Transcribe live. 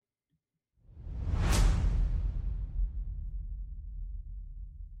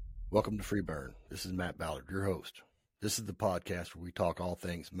Welcome to Free Burn. This is Matt Ballard, your host. This is the podcast where we talk all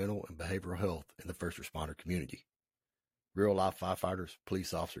things mental and behavioral health in the first responder community. Real life firefighters,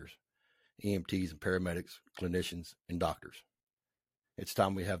 police officers, EMTs and paramedics, clinicians, and doctors. It's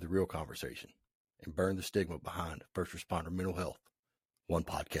time we have the real conversation and burn the stigma behind first responder mental health, one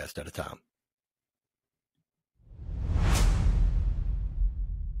podcast at a time.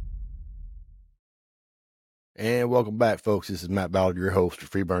 And welcome back, folks. This is Matt Ballard, your host for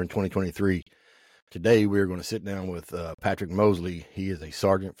Free Burn 2023. Today, we're going to sit down with Patrick Mosely. He is a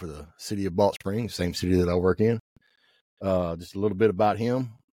sergeant for the city of Balch Springs, same city that I work in. Just a little bit about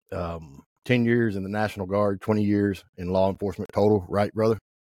him. 10 years in the National Guard, 20 years in law enforcement total, right, brother?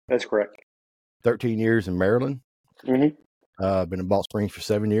 That's correct. 13 years in Maryland. Mm-hmm. Been in Balch Springs for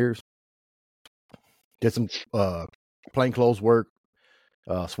 7 years. Did some plainclothes work,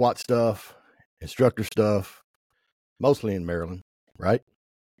 SWAT stuff, instructor stuff, mostly in Maryland, right?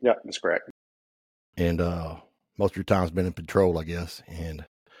 Yeah, that's correct. And most of your time's been in patrol, I guess. And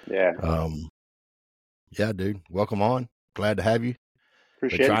yeah, dude, welcome on. Glad to have you.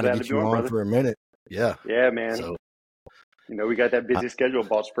 Appreciate it. Trying Glad to get be you on brother. for a minute. Yeah, man. So, we got that busy schedule.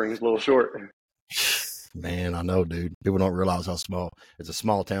 Balch Springs a little short. Man, I know, dude. People don't realize how small. It's a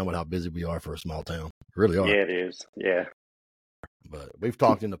small town, but how busy we are for a small town. Really are. Yeah, it is. Yeah. But we've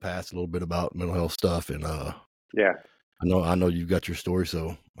talked in the past a little bit about mental health stuff, and yeah, I know you've got your story,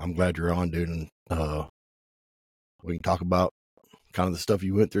 so I'm glad you're on, dude. And we can talk about kind of the stuff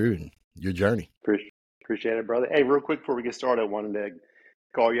you went through and your journey. Appreciate it, brother. Hey, real quick before we get started, I wanted to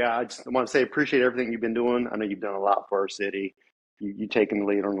call you. I just want to say appreciate everything you've been doing. I know you've done a lot for our city. You taken the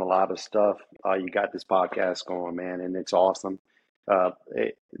lead on a lot of stuff. You got this podcast going, man, and it's awesome.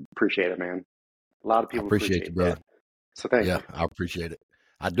 Appreciate it, man. A lot of people appreciate you, brother. That. So thank you. Yeah, I appreciate it.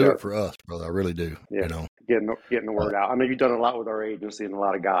 I do it for us, brother. I really do. Yeah. You know, getting the word out. I know you've done a lot with our agency and a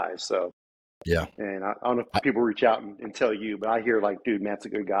lot of guys. So yeah. And I don't know if people reach out and tell you, but I hear like, dude, Matt's a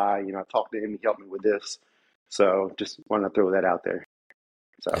good guy. I talked to him. He helped me with this. So just want to throw that out there.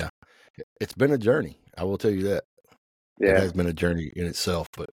 So yeah, it's been a journey. I will tell you that. Yeah, it has been a journey in itself.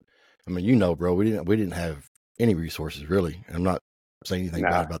 But I mean, bro, we didn't have any resources really. I'm not saying anything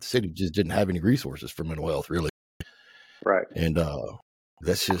bad about the city. We just didn't have any resources for mental health really. Right. And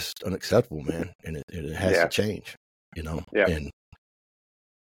that's just unacceptable, man. And it has to change. Yeah. And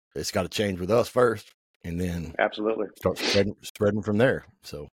it's got to change with us first, and then absolutely start spreading from there.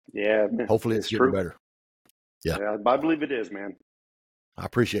 So yeah, hopefully it's getting better. Yeah, I believe it is, man. I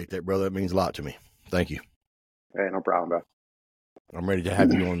appreciate that, brother. That means a lot to me. Thank you. Hey, no problem, bro. I'm ready to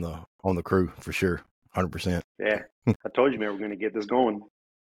have you on the crew for sure, 100%. Yeah, I told you, man, we're going to get this going.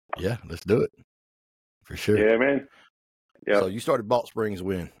 Yeah, let's do it for sure. Yeah, man. Yeah. So you started Balch Springs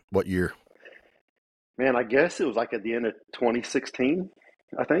what year? Man, I guess it was like at the end of 2016.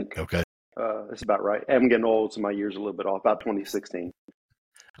 I think. Okay. That's about right. I'm getting old, so my year's a little bit off. About 2016.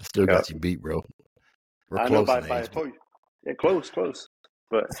 I still got you beat, bro. We're I close know in age. Yeah, close.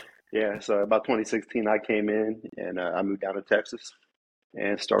 But yeah, so about 2016, I came in and I moved down to Texas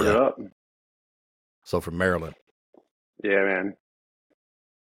and started up. So from Maryland. Yeah, man.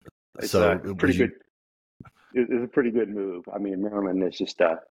 It's pretty good. It's a pretty good move. I mean, Maryland is just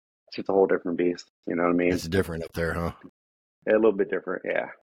a whole different beast. You know what I mean? It's different up there, huh? Yeah, a little bit different, yeah.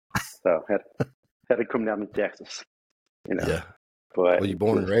 So had to come down to Texas, Yeah. But were you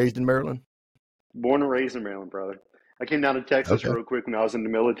born and raised in Maryland? Born and raised in Maryland, brother. I came down to Texas real quick when I was in the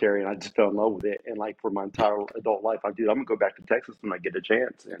military, and I just fell in love with it. And like for my entire adult life, I'm gonna go back to Texas when I get a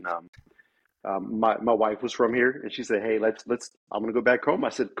chance. And my wife was from here, and she said, "Hey, let's. I'm gonna go back home." I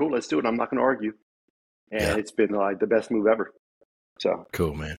said, "Cool, let's do it. I'm not gonna argue." And it's been like the best move ever. So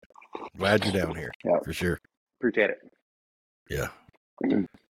cool, man. Glad you're down here for sure. Appreciate it. Yeah.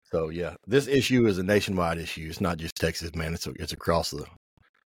 So yeah, this issue is a nationwide issue. It's not just Texas, man. It's across the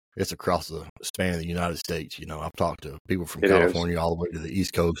span of the United States. I've talked to people from California all the way to the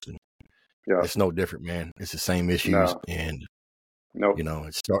East Coast, and it's no different, man. It's the same issues, and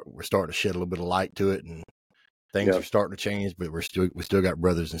we're starting to shed a little bit of light to it, and things are starting to change. But we still got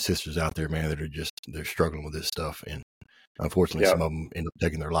brothers and sisters out there, man, that are they're struggling with this stuff, and unfortunately, some of them end up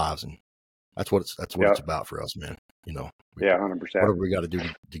taking their lives, and that's what it's about for us, man. 100%. Whatever we got to do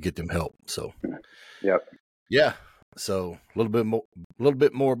to get them help. So, yeah. So a little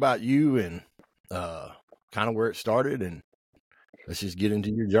bit more about you and kind of where it started, and let's just get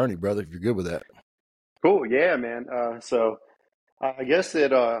into your journey, brother. If you're good with that. Cool. Yeah, man. So I guess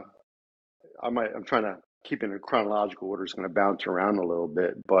that I'm trying to keep in a chronological order. It's going to bounce around a little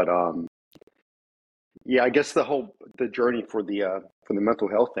bit, but I guess the journey for the mental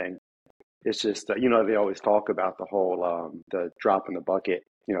health thing. It's just, they always talk about the whole, the drop in the bucket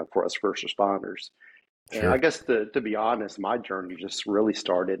for us first responders. And I guess to be honest, my journey just really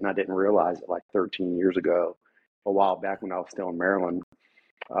started, and I didn't realize it, like 13 years ago, a while back when I was still in Maryland.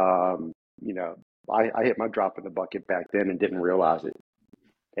 I hit my drop in the bucket back then and didn't realize it.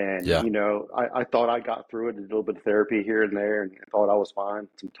 And, I thought I got through it, a little bit of therapy here and there, and thought I was fine.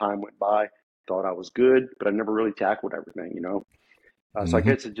 Some time went by, thought I was good, but I never really tackled everything, So I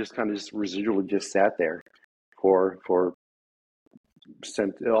guess it just kind of just residually just sat there for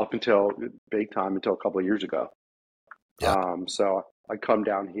up until big time, until a couple of years ago. Yeah. So I come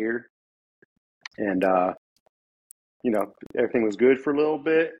down here and, everything was good for a little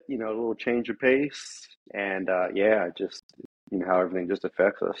bit, a little change of pace. And, just, how everything just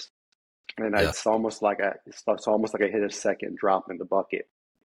affects us. And it's almost like I hit a second drop in the bucket,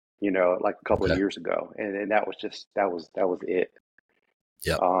 like a couple of years ago. And that was it.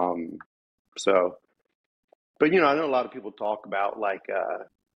 Yeah. But, I know a lot of people talk about like,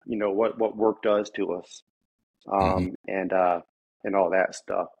 what work does to us, and all that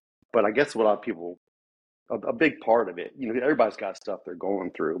stuff. But I guess a lot of people, a big part of it, everybody's got stuff they're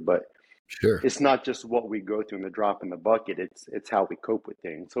going through, but it's not just what we go through in the drop in the bucket. It's how we cope with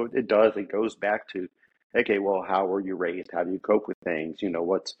things. So it goes back to, okay, well, how were you raised? How do you cope with things?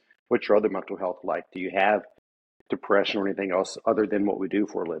 What's your other mental health like? Do you have depression or anything else other than what we do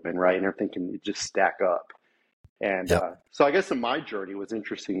for a living, right? And everything can just stack up. And so I guess in my journey, it was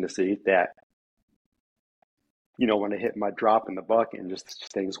interesting to see that, when I hit my drop in the bucket and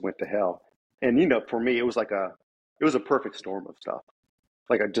just things went to hell. And, for me, it was a perfect storm of stuff.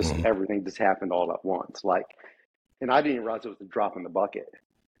 Like everything just happened all at once. And I didn't realize it was a drop in the bucket.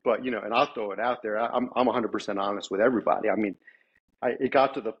 But, and I'll throw it out there. I'm 100% honest with everybody. I mean, it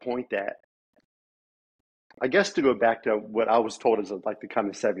got to the point that, I guess, to go back to what I was told is like the kind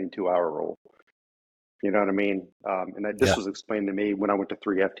of 72-hour rule. You know what I mean? And this was explained to me when I went to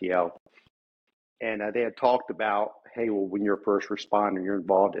 3FTL. And they had talked about, hey, well, when you're a first responder, you're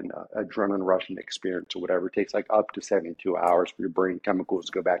involved in an adrenaline rushing experience or whatever. It takes like up to 72 hours for your brain chemicals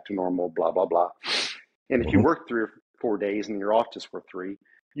to go back to normal, blah, blah, blah. And if you work 3 or 4 days and you're off just for 3,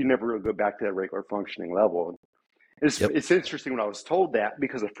 you never really go back to that regular functioning level. It's interesting when I was told that,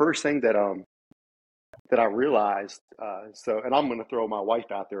 because the first thing that I realized, and I'm going to throw my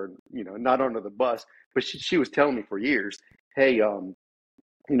wife out there, not under the bus, but she was telling me for years, hey, you're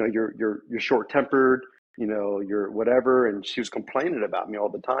short-tempered, you're whatever. And she was complaining about me all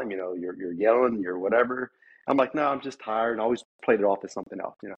the time. You're yelling, you're whatever. I'm like, no, I'm just tired. And I always played it off as something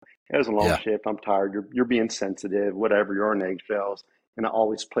else. It was a long shift. I'm tired. You're being sensitive, whatever. You're on eggshells. And I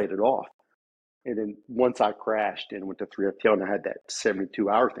always played it off. And then once I crashed and went to 3FTL and I had that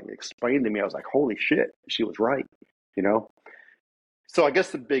 72-hour thing explained to me, I was like, holy shit, she was right. So I guess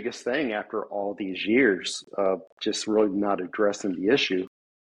the biggest thing after all these years of just really not addressing the issue,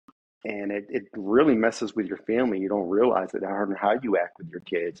 and it really messes with your family. You don't realize it, how you act with your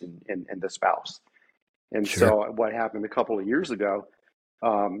kids and the spouse. And so what happened a couple of years ago,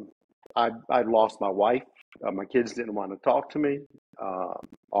 I lost my wife. My kids didn't want to talk to me. I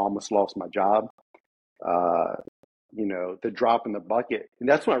almost lost my job. The drop in the bucket. And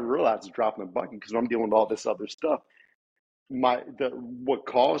that's when I realized the drop in the bucket, because I'm dealing with all this other stuff. What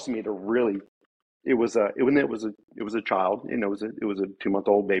caused me to really, it was a child, it was a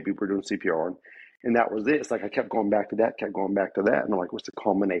 2-month-old baby we're doing CPR on, and that was it. It's like I kept going back to that, and I'm like, what's the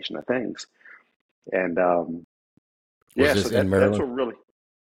culmination of things? And was this in Maryland? That's what really.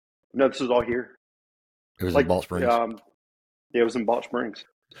 No, this was all here. It was in Balch Springs. It was in Balch Springs.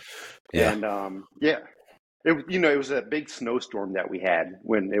 Yeah. And it was that big snowstorm that we had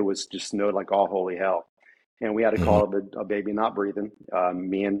when it was just snowed like all holy hell. And we had to call a baby not breathing.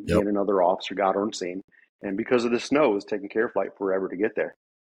 Me and another officer got on scene. And because of the snow, it was taking care of like forever to get there.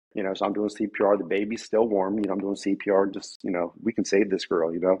 So I'm doing CPR. The baby's still warm. I'm doing CPR. Just, we can save this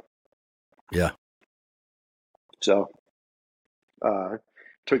girl, Yeah. So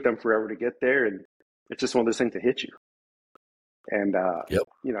took them forever to get there. And it's just one of those things that hit you. And, and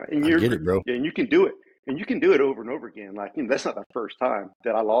I get it, bro. And you can do it. And you can do it over and over again. Like, that's not the first time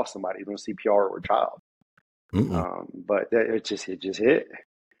that I lost somebody doing CPR or a child. But it just hit.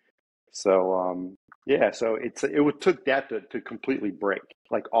 So, so it took that to completely break,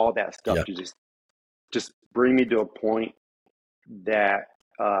 like all that stuff to just bring me to a point that,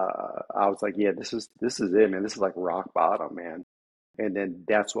 I was like, yeah, this is it, man. This is like rock bottom, man. And then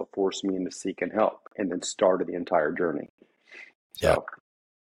that's what forced me into seeking help, and then started the entire journey. So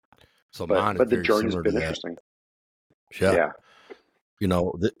mine is the journey's been interesting. Yeah.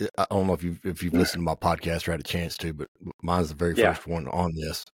 I don't know if you've listened to my podcast or had a chance to, but mine's the very first one on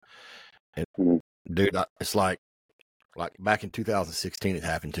this. And dude, it's like like back in 2016, it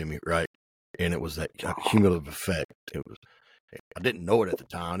happened to me, right? And it was that cumulative effect. I didn't know it at the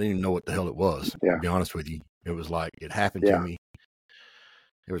time. I didn't even know what the hell it was, to be honest with you. It was like, it happened to me.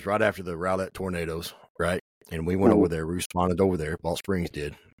 It was right after the Rowlett tornadoes, right? And we went over there. We responded over there. Balch Springs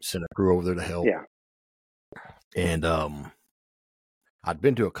did. Sent a crew over there to help. Yeah. And I'd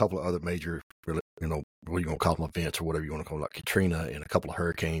been to a couple of other major, what are you going to call them, events or whatever you want to call them, like Katrina and a couple of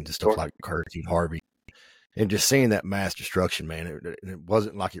hurricanes and stuff like Hurricane Harvey. And just seeing that mass destruction, man, it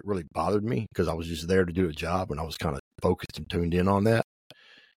wasn't like it really bothered me because I was just there to do a job and I was kind of focused and tuned in on that.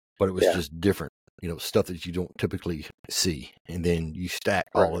 But it was just different, stuff that you don't typically see. And then you stack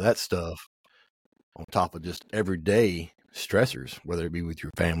all of that stuff on top of just everyday stressors, whether it be with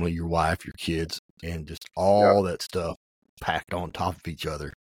your family, your wife, your kids, and just all that stuff packed on top of each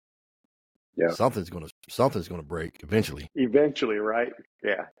other. Yeah. Something's gonna break eventually. Eventually, right?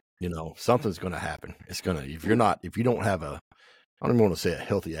 Yeah. Something's gonna happen. It's gonna, if you don't have I don't even want to say a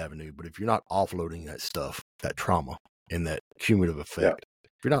healthy avenue, but if you're not offloading that stuff, that trauma and that cumulative effect,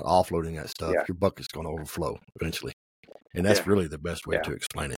 if you're not offloading that stuff, your bucket's gonna overflow eventually. And that's really the best way to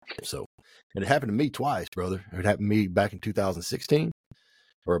explain it. So, and it happened to me twice, brother. It happened to me back in 2016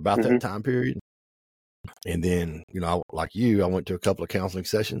 or about that time period. And then, like you, I went to a couple of counseling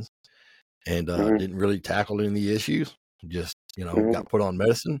sessions and didn't really tackle any of the issues. Just, got put on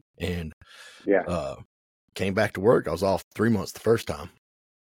medicine and came back to work. I was off 3 months the first time.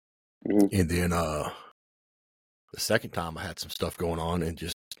 And then the second time I had some stuff going on and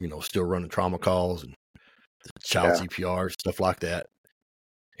just, still running trauma calls and child CPR, stuff like that.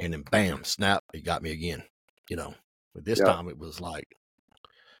 And then bam, snap, it got me again, But this time it was like,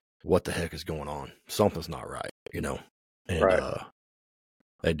 what the heck is going on? Something's not right, And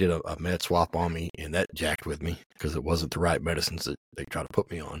they did a med swap on me and that jacked with me because it wasn't the right medicines that they tried to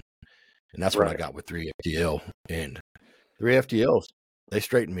put me on. And that's what I got with 3FTL. And 3FTLs, they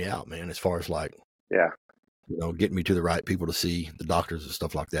straightened me out, man, as far as like, getting me to the right people to see, the doctors and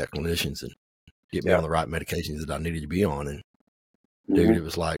stuff like that, clinicians, and get me on the right medications that I needed to be on. And dude, it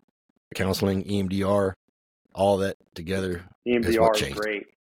was like counseling, EMDR, all that together. EMDR is great.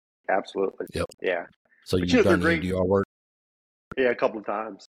 Absolutely. Yep. Yeah. So you've done EMDR work? Yeah, a couple of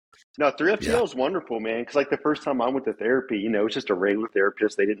times. No, 3FTL is wonderful, man. Because like the first time I went to therapy, it's just a regular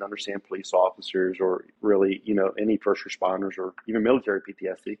therapist. They didn't understand police officers or really, any first responders or even military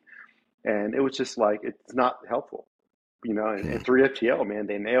PTSD. And it was just like, it's not helpful, and 3FTL, man,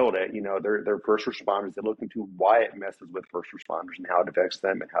 they nailed it. They're first responders. They look into why it messes with first responders and how it affects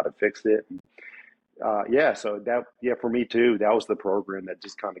them and how to fix it. And, so that, for me too, that was the program that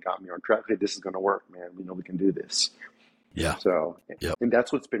just kind of got me on track. Hey, this is going to work, man. We know we can do this. Yeah. So, and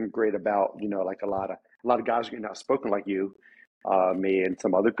that's what's been great about, like a lot of guys getting outspoken like you, me and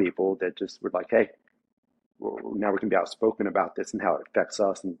some other people that just were like, hey, now we can be outspoken about this and how it affects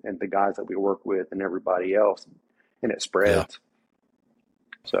us and the guys that we work with and everybody else. And it spreads.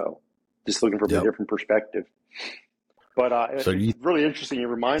 Yeah. So just looking from a different perspective. But it's really interesting. You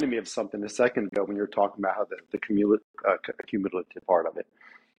reminded me of something a second ago when you were talking about how the cumulative part of it.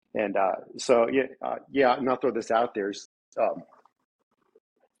 And and I'll throw this out there.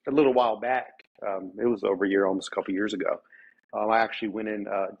 A little while back, it was over a year, almost a couple of years ago, I actually went in,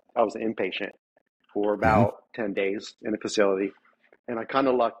 I was an inpatient for about 10 days in a facility. And I kind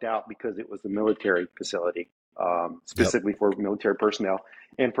of lucked out because it was a military facility, specifically for military personnel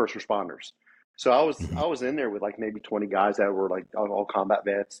and first responders. So I was in there with like maybe 20 guys that were like all combat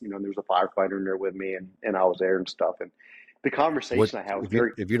vets. There was a firefighter in there with me and I was there and stuff. And the conversation I had was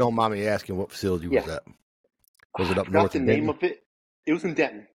if you don't mind me asking, what facility was that? Was it up north? The name of it. It was in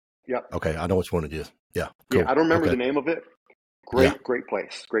Denton. Yep. Okay, I know which one it is. Yeah. Cool. Yeah, I don't remember the name of it. Great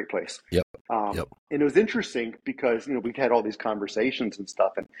place. Great place. Yep. And it was interesting because we've had all these conversations and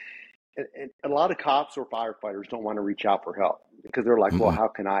stuff, and a lot of cops or firefighters don't want to reach out for help because they're like, well, how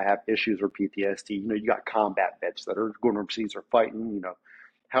can I have issues or PTSD? You got combat vets that are going overseas or fighting.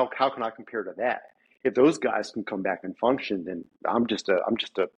 How can I compare to that? If those guys can come back and function, then I'm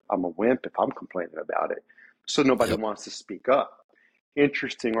a wimp if I'm complaining about it. So nobody wants to speak up.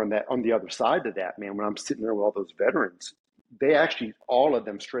 Interesting on the other side of that, man, when I'm sitting there with all those veterans, they actually, all of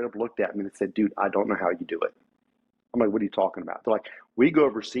them straight up looked at me and said, dude, I don't know how you do it. I'm like, what are you talking about? They're like, we go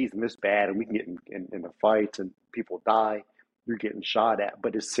overseas and it's bad and we can get in the fights and people die. You're getting shot at,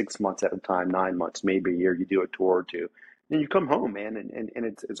 but it's 6 months at a time, 9 months, maybe a year. You do a tour or two. Then you come home, man, and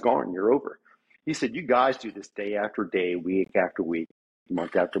it's gone. You're over. He said, you guys do this day after day, week after week,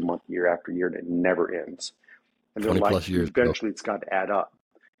 month after month, year after year, and it never ends. And they're like, eventually it's got to add up.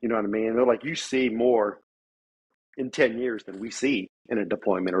 You know what I mean? They're like, you see more in 10 years than we see in a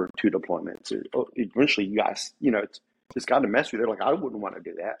deployment or two deployments. Eventually, you guys, just got to mess with you. They're like, I wouldn't want to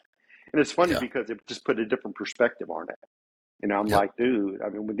do that. And it's funny because it just put a different perspective on it. And I'm like, dude, I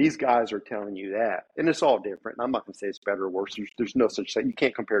mean, when these guys are telling you that, and it's all different. And I'm not going to say it's better or worse. There's no such thing. You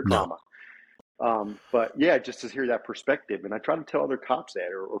can't compare trauma. But yeah, just to hear that perspective. And I try to tell other cops that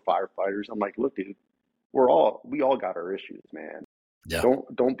or firefighters, I'm like, look, dude, we all got our issues, man. Yeah.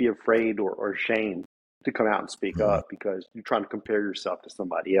 Don't be afraid or ashamed to come out and speak up because you're trying to compare yourself to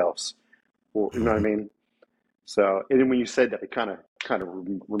somebody else. Or, you know what I mean? So, and then when you said that, it kind of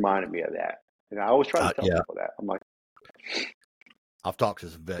reminded me of that. And I always try to tell people that. I'm like, I've talked to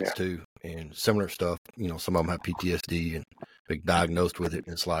some vets too, and similar stuff. You know, some of them have PTSD and been diagnosed with it.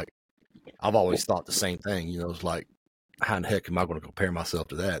 And it's like, I've always thought the same thing. You know, it's like, how in the heck am I going to compare myself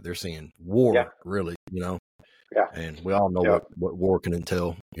to that? They're seeing war, really, you know? Yeah. And we all know what war can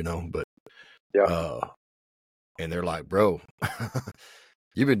entail, you know, but, and they're like, bro,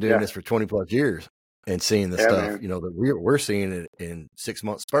 you've been doing this for 20 plus years and seeing the stuff, man. You know, that we're seeing it in 6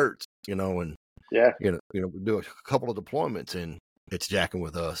 month spurts, you know, and, you know, we do a couple of deployments and it's jacking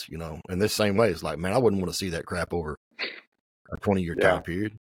with us, you know, and this same way, it's like, man, I wouldn't want to see that crap over a 20-year time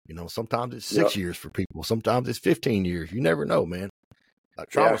period. You know, sometimes it's 6 years for people. Sometimes it's 15 years. You never know, man. Like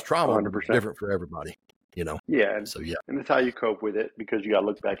trauma's trauma, 100%. But it's different for everybody, you know? Yeah. And, and it's how you cope with it because you got to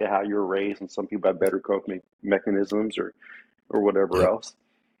look back at how you were raised and some people have better coping mechanisms or whatever else,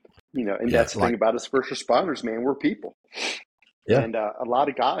 you know, and that's the thing about us first responders, man, we're people. Yeah. And a lot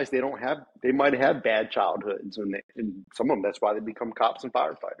of guys, they might have bad childhoods and some of them, that's why they become cops and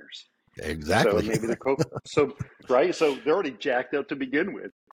firefighters. Exactly. So maybe they're so they're already jacked up to begin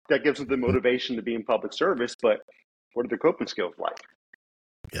with. That gives them the motivation to be in public service, but what are their coping skills like?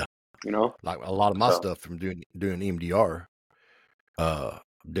 Yeah. You know? Like a lot of my stuff from doing EMDR,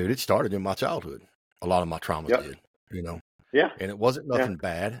 dude, it started in my childhood. A lot of my traumas did, you know? Yeah. And it wasn't nothing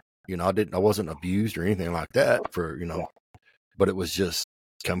bad. You know, I wasn't abused or anything like that for, you know, but it was just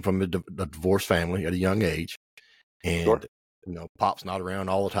come from a divorced family at a young age. And, you know, pop's not around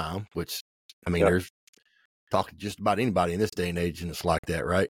all the time, which, I mean, there's talking to just about anybody in this day and age and it's like that,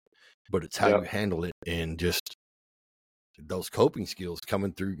 right? But it's how you handle it and just those coping skills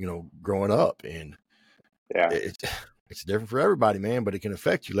coming through, you know, growing up. And it's different for everybody, man, but it can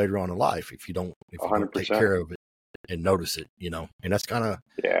affect you later on in life if you don't take care of it and notice it, you know. And that's kind of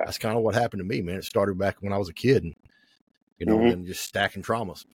what happened to me, man. It started back when I was a kid and, you know, then just stacking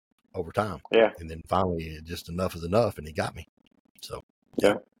traumas over time. Yeah. And then finally just enough is enough and it got me. So,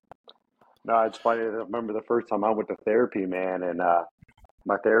 No, it's funny. I remember the first time I went to therapy, man, and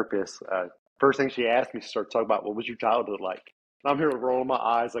my therapist, first thing she asked me, she started talking about what was your childhood like. And I'm here rolling my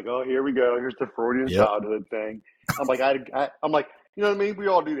eyes like, oh, here we go. Here's the Freudian childhood thing. I'm like, I'm like, you know what I mean? We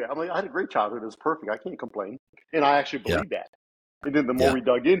all do that. I'm like, I had a great childhood. It was perfect. I can't complain. And I actually believe that. And then the more we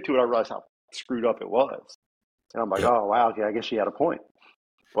dug into it, I realized how screwed up it was. And I'm like, oh, wow, okay, I guess she had a point.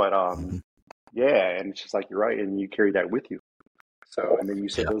 But, and it's just like, you're right. And you carry that with you. So, and then you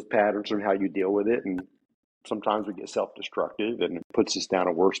said those patterns and how you deal with it. And sometimes we get self-destructive and it puts us down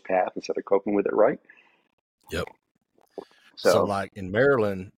a worse path instead of coping with it, right? Yep. So like in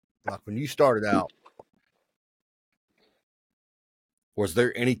Maryland, like when you started out, was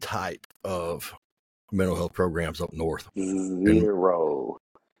there any type of mental health programs up north? Zero.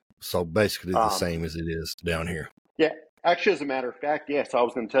 So basically the same as it is down here. Yeah. Actually, as a matter of fact, yes, I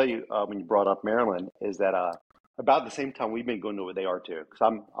was going to tell you when you brought up Maryland is that about the same time we've been going to what they are too, because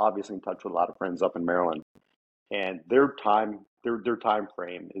I'm obviously in touch with a lot of friends up in Maryland, and their time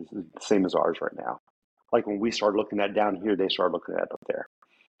frame is the same as ours right now. Like when we started looking at down here, they started looking at up there.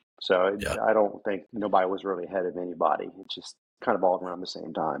 So I don't think nobody was really ahead of anybody. It's just kind of all around the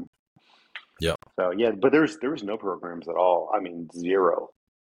same time. Yeah. So but there was no programs at all. I mean, zero.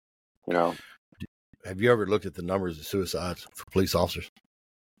 You know. Have you ever looked at the numbers of suicides for police officers?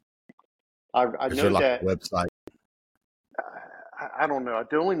 I know that a website. I don't know.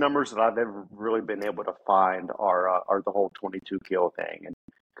 The only numbers that I've ever really been able to find are the whole 22 kill thing, and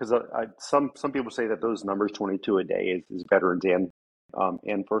because some people say that those numbers 22 a day is veterans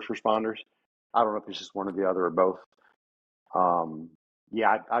and first responders. I don't know if it's just one or the other or both.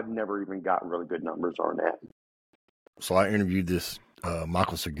 I've never even gotten really good numbers on that. So I interviewed this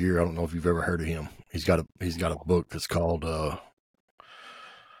Michael Segura. I don't know if you've ever heard of him. He's got a book that's called let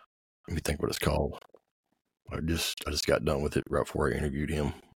me think what it's called. I just got done with it right before I interviewed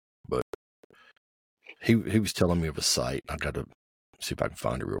him. But he was telling me of a site. I got to see if I can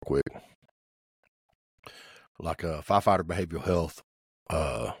find it real quick. Like firefighter behavioral health,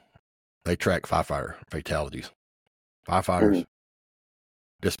 they track firefighter fatalities. Firefighters,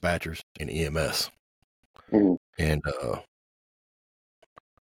 dispatchers, and EMS. And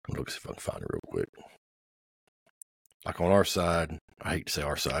look, see if I can find it real quick. Like on our side, I hate to say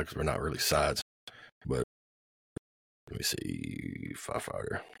our side because we're not really sides, but let me see,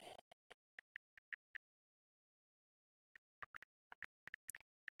 firefighter.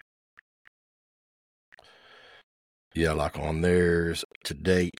 Yeah, like on theirs to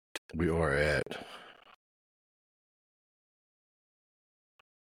date, we are at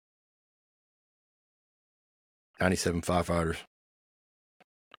 97 firefighters,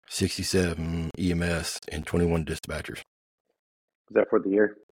 67 EMS, and 21 dispatchers. Is that for the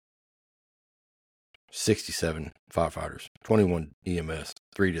year? 67 firefighters, 21 EMS,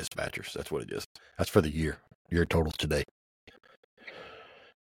 3 dispatchers. That's what it is. That's for the year total today.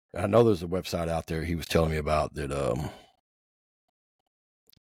 I know there's a website out there he was telling me about that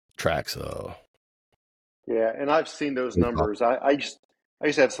tracks. Yeah, and I've seen those numbers. I used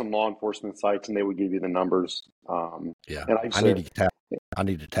to have some law enforcement sites, and they would give you the numbers. Yeah, and I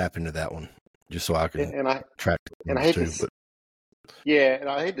need to tap into that one just so I can and I track and I numbers hate too. to, yeah, and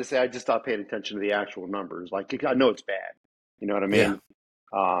I hate to say, I just stopped paying attention to the actual numbers. Like, I know it's bad, you know what I Yeah, mean?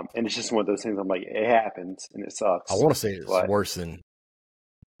 And it's just one of those things. I'm like, it happens, and it I sucks. want to say it's But worse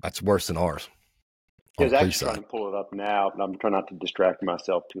than ours I on was the police actually side. trying to pull it up now, but I'm trying not to distract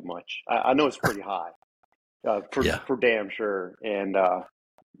myself too much. I know it's pretty high, Yeah, for damn sure. And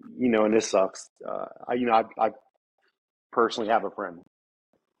and this sucks. I personally have a friend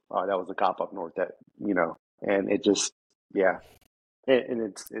that was a cop up north that and it just yeah, and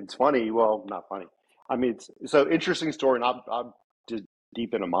it's funny. Well, not funny. I mean, it's so interesting story, and I'm just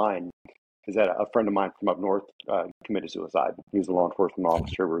deep into mine. Is that a friend of mine from up north committed suicide? He was a law enforcement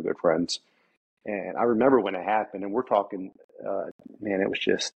officer. We were good friends, and I remember when it happened. And we're talking, man, it was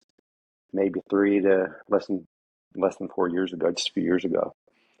just maybe 3 to less than 4 years ago, just a few years ago.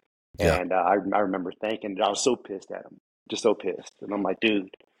 yeah, And I remember thinking, I was so pissed at him, just so pissed. And I'm like, dude,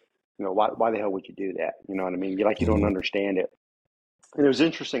 why the hell would you do that? You know what I mean? You're like, you don't mm-hmm. understand it. And it was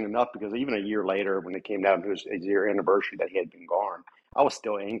interesting enough because even a year later, when it came down to his year anniversary that he had been gone, I was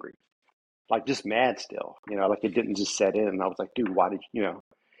still angry, like just mad still, like it didn't just set in. And I was like, dude, why did you?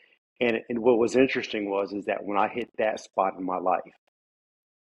 And what was interesting is that when I hit that spot in my life,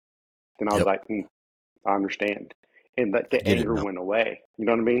 then I was Yep. like, I understand. And I the get it anger now. went away. You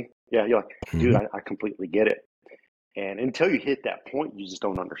know what I mean? Yeah, you're like, dude, Mm-hmm. I completely get it. And until you hit that point, you just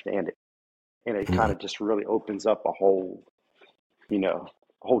don't understand it. And it kind Mm-hmm. of just really opens up a whole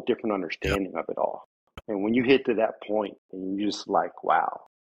different Yep. understanding of it all. And when you hit to that point and you just like, wow,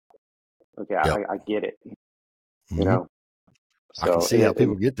 okay, Yep. I get it, you Mm-hmm. know? I can So, see how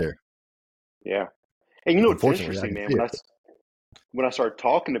people get there. yeah. And it's Unfortunately, I interesting, can man, see it. when I started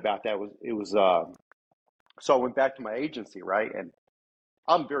talking about that so I went back to my agency, right? And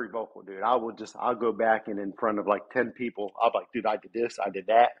I'm very vocal, dude. I'll go back and in front of like 10 people, I'll be like, dude, I did this, I did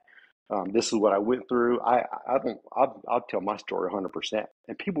that. This is what I went through. I'll tell my story 100%.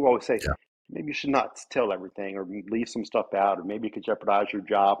 And people always say, Yeah. maybe you should not tell everything or leave some stuff out, or maybe it could jeopardize your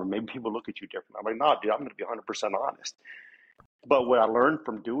job, or maybe people look at you different. I'm like, no, dude, I'm going to be 100% honest. But what I learned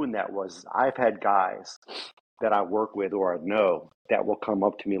from doing that was I've had guys that I work with or I know that will come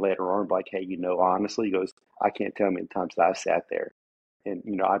up to me later on, like, hey, honestly, he goes, I can't tell how many times that I sat there and,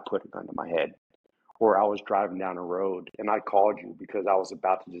 I put a gun to my head. Or I was driving down a road and I called you because I was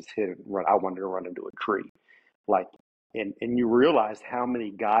about to just hit and run. I wanted to run into a tree. Like, and you realize how many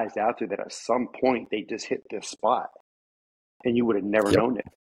guys out there that at some point they just hit this spot and you would have never Yep. known it.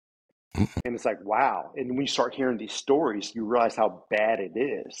 Mm-hmm. And it's like, wow. And when you start hearing these stories, you realize how bad it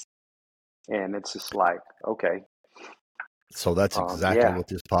is. And it's just like, okay. So that's exactly Yeah. what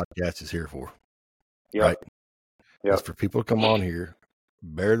this podcast is here for, Yep. right? Yep. It's for people to come on here,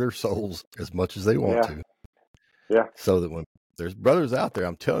 bare their souls as much as they want Yeah. to, Yeah. so that when there's brothers out there,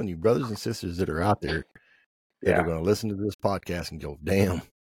 I'm telling you, brothers and sisters that are out there that are Yeah. going to listen to this podcast and go, damn,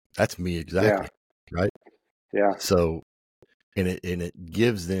 that's me Yeah. exactly, right? Yeah. So, and it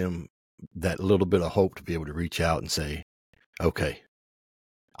gives them that little bit of hope to be able to reach out and say, okay,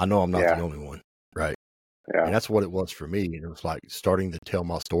 I know I'm not the Yeah. only one, right? Yeah. And that's what it was for me. And it was like starting to tell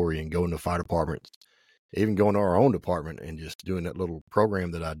my story and going to fire departments, even going to our own department and just doing that little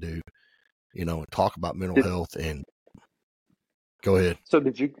program that I do, and talk about mental Did, health. And go ahead. so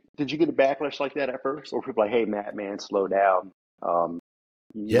did you get a backlash like that at first? Or people like, hey, Matt, man, slow down. You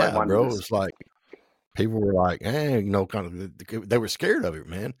might Yeah, want to bro. just, It's like people were like, kind of, they were scared of it,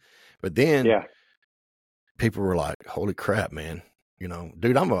 man. But then yeah. people were like, holy crap, man.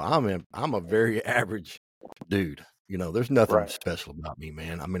 Dude, I'm a very average dude. There's nothing Right. special about me,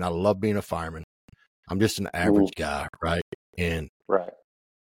 man. I mean, I love being a fireman. I'm just an Mm, average guy, right? And, right.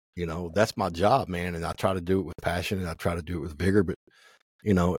 that's my job, man. And I try to do it with passion and I try to do it with vigor. But,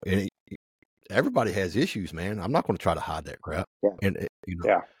 and everybody has issues, man. I'm not going to try to hide that crap. Yeah. And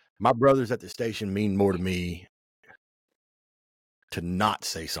Yeah. my brothers at the station mean more to me to not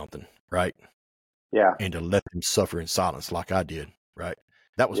say something, right? Yeah. And to let them suffer in silence like I did, right?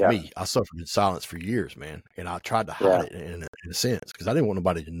 That was Yeah. me. I suffered in silence for years, man. And I tried to hide it in a sense because I didn't want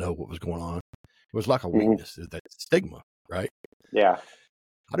nobody to know what was going on. It was like a weakness, that stigma, right? Yeah.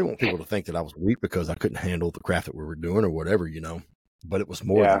 I didn't want people to think that I was weak because I couldn't handle the craft that we were doing or whatever, but it was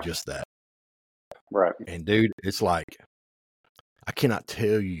more than just that. Right. And dude, it's like, I cannot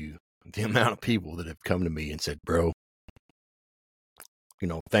tell you the amount of people that have come to me and said, bro,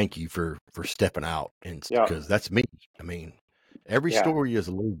 thank you for stepping out. And because that's me. I mean, every story is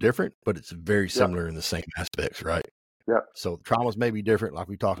a little different, but it's very similar in the same aspects, right? Yeah. So traumas may be different, like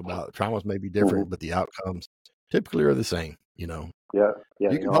we talked about. Traumas may be different, but the outcomes typically are the same, Yeah.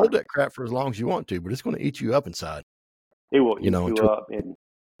 You can hold that crap for as long as you want to, but it's going to eat you up inside. It will eat you up. And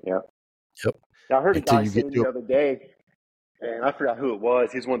Yep. I heard a guy saying the other day, and I forgot who it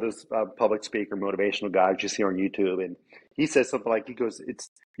was. He's one of those public speaker, motivational guys you see on YouTube. And he says something like, he goes,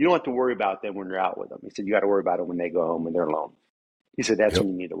 you don't have to worry about them when you're out with them. He said, you got to worry about it when they go home and they're alone. He said, that's when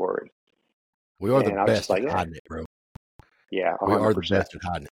you need to worry. We are the best at hiding it, bro. Yeah, 100%. We are the best at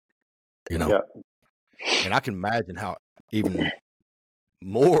hiding it, And I can imagine how even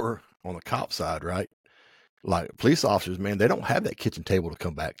more on the cop side, right? Like police officers, man, they don't have that kitchen table to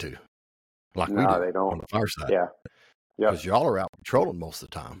come back to like we do they don't. on the fire side. Yeah. Because y'all are out patrolling most of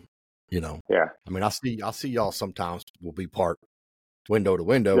the time, Yeah. I mean, I see y'all sometimes will be parked window to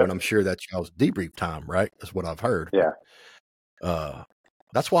window, and I'm sure that's y'all's debrief time, right? That's what I've heard. Yeah. But,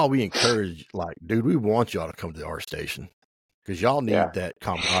 that's why we encourage, like, dude, we want y'all to come to our station because y'all need that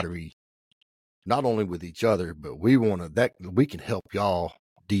camaraderie, not only with each other, but we can help y'all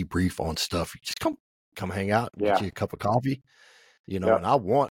debrief on stuff. Just come hang out, get you a cup of coffee, and I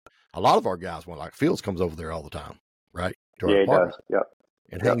want a lot of our guys like Fields comes over there all the time, right? To our apartment,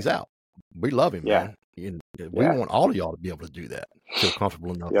 and hangs out. We love him, man. And we want all of y'all to be able to do that, feel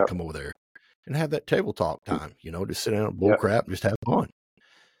comfortable enough to come over there and have that table talk time, just sit down and bull crap, just have fun.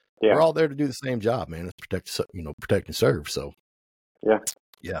 We're all there to do the same job, man. It's protect and serve. So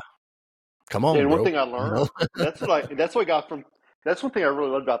yeah. Come on, and bro. One thing I learned, that's one thing I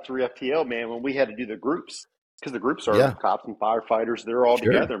really loved about 3FTL, man, when we had to do the groups, because the groups are cops and firefighters, they're all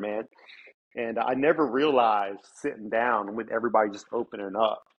together, man. And I never realized sitting down with everybody just opening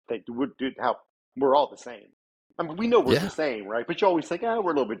up that how we're all the same. I mean, we know we're the same, right? But you always think, we're a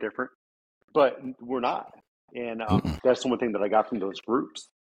little bit different, but we're not. And that's the one thing that I got from those groups,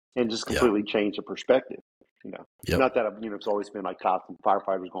 and just completely changed the perspective. Not that it's always been like cops and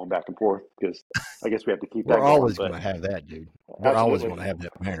firefighters going back and forth, because I guess we have to keep that going. We're always going to have that, dude. We're always going to have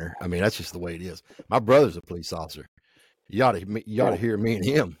that banner. I mean, that's just the way it is. My brother's a police officer. You ought to hear me and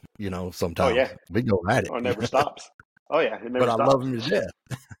him, sometimes. Oh, yeah. We go at it. Oh, it never stops. Oh, yeah. It never stops. But I love him to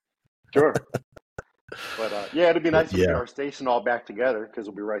death. Sure. But, it'd be nice to get our station all back together, because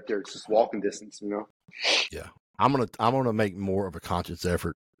we'll be right there. It's just walking distance, Yeah. I'm gonna make more of a conscious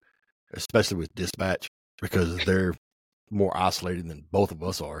effort, especially with dispatch, because they're more isolated than both of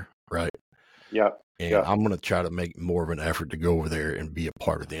us are, right? Yeah. And I'm going to try to make more of an effort to go over there and be a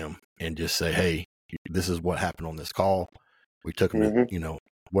part of them and just say, hey, this is what happened on this call. We took them to,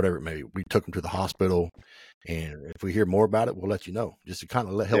 whatever it may be. We took them to the hospital. And if we hear more about it, we'll let you know, just to kind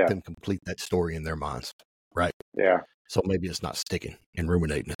of help them complete that story in their minds. Right. Yeah. So maybe it's not sticking and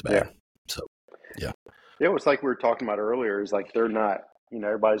ruminating as bad. So, yeah. Yeah. It's like we were talking about earlier, is like, they're not, you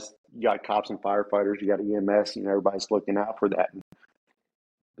got cops and firefighters, you got EMS, everybody's looking out for that. And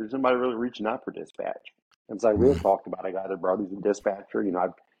there's nobody really reaching out for dispatch. And it's like we had talked about, I got a brother's a dispatcher,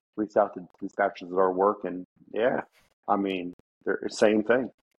 I've reached out to dispatchers at our work, and I mean, they're the same thing.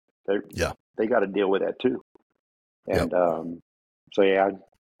 They got to deal with that too. And so I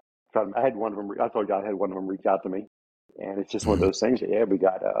had one of them. I told you I had one of them reach out to me, and it's just one of those things that we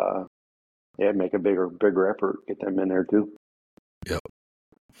got make a bigger effort, get them in there too. Yep.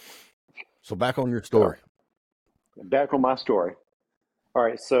 So back on your story. Back on my story. All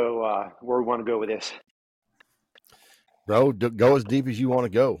right. So where we want to go with this? Bro, go as deep as you want to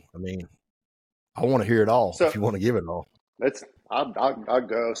go. I mean, I want to hear it all. So, if you want to give it all, I'll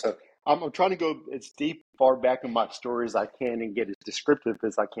go. So I'm trying to go as deep, far back in my story as I can, and get as descriptive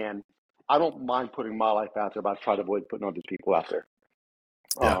as I can. I don't mind putting my life out there, but I try to avoid putting other people out there.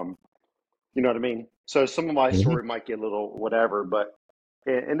 Yeah. You know what I mean? So some of my story might get a little whatever, but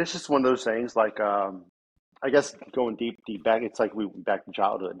and it's just one of those things. Like I guess going deep back, it's like we went back to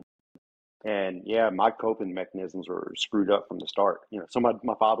childhood. And my coping mechanisms were screwed up from the start. So my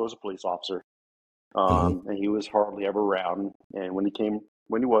father was a police officer, and he was hardly ever around. And when he came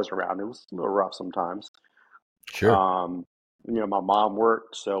when he was around, it was a little rough sometimes. Sure. My mom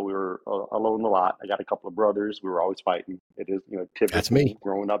worked, so we were alone a lot. I got a couple of brothers. We were always fighting. It is, That's me. typical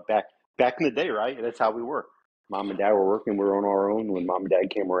growing up back in the day, right? That's how we were. Mom and dad were working. We were on our own. When mom and dad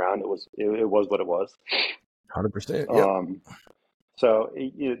came around, it was what it was. 100%. Yep. So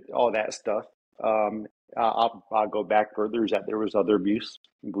all that stuff. I'll go back further. Is that there was other abuse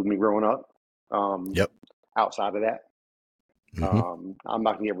with me growing up. Yep. Outside of that, I'm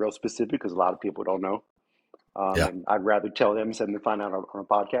not gonna get real specific because a lot of people don't know. And I'd rather tell them than find out on a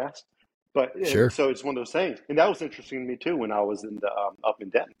podcast. But Sure. So it's one of those things, and that was interesting to me too when I was in the up in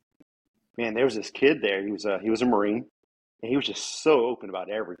Denton. Man, there was this kid there. He was a Marine, and he was just so open about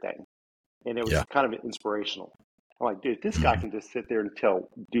everything, and it was kind of inspirational. I'm like, dude, this guy can just sit there and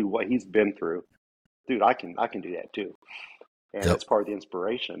do what he's been through. Dude, I can do that too, and that's part of the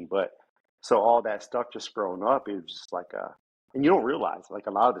inspiration. But so all that stuff just growing up, it was just like and you don't realize like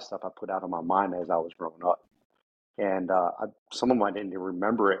a lot of the stuff I put out of my mind as I was growing up. And some of them I didn't even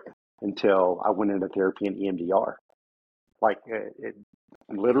remember it until I went into therapy and EMDR. Like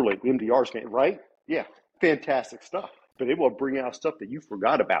literally EMDR is right? Yeah, fantastic stuff. But it will bring out stuff that you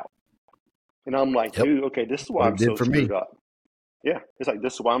forgot about. And I'm like, dude, okay, this is why I'm so screwed up. Yeah, it's like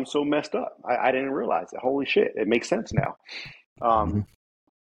this is why I'm so messed up. I didn't realize it. Holy shit, it makes sense now.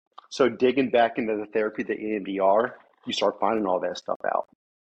 So digging back into the therapy, the EMDR, you start finding all that stuff out.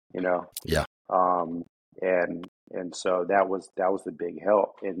 Yeah. And so that was the big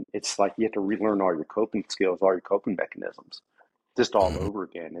help. And it's like you have to relearn all your coping skills, all your coping mechanisms, just all over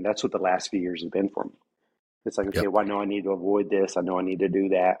again. And that's what the last few years have been for me. It's like, okay, well, I know I need to avoid this. I know I need to do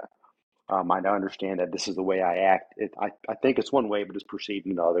that. I understand that this is the way I act. I think it's one way, but it's perceived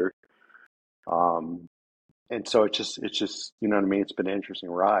another. And so it's just, you know what I mean? It's been an interesting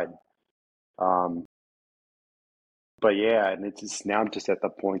ride. But yeah, and it's just, now I'm just at the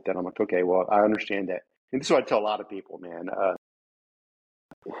point that I'm like, okay, well, I understand that. And this is what I tell a lot of people, man.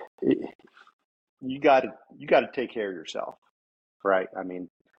 You got to take care of yourself, right? I mean,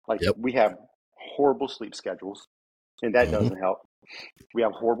 like we have horrible sleep schedules, and that doesn't help. We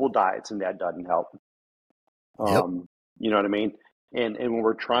have horrible diets, and that doesn't help. You know what I mean? And when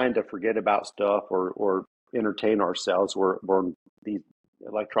we're trying to forget about stuff or entertain ourselves, we're on these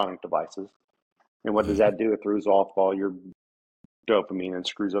electronic devices. And what does that do? It throws off all your dopamine and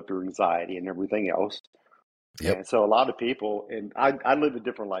screws up your anxiety and everything else. And so a lot of people, and I live a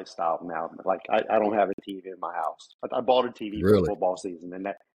different lifestyle now. Like I don't have a TV in my house. I bought a TV for football season, and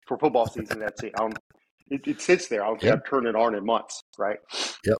that's it. It sits there. I don't think I've turned it on in months. Right.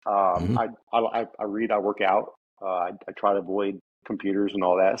 I read. I work out. I try to avoid computers and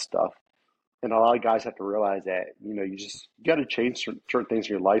all that stuff. And a lot of guys have to realize that you got to change certain things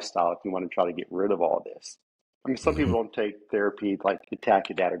in your lifestyle if you want to try to get rid of all this. I mean, some people don't take therapy like attack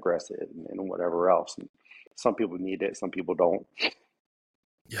you that aggressive and whatever else. And some people need it, some people don't.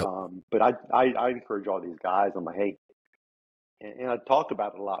 But I encourage all these guys. I'm like, hey, and I talk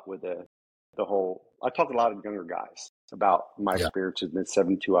about it a lot with I talk to a lot of younger guys about my experiences in the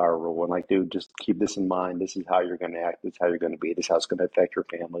 72-hour rule. And like, dude, just keep this in mind. This is how you're going to act. This is how you're going to be. This is how it's going to affect your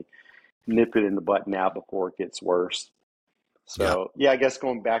family. Nip it in the butt now before it gets worse. So I guess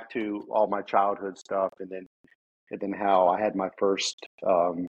going back to all my childhood stuff, and then how I had my first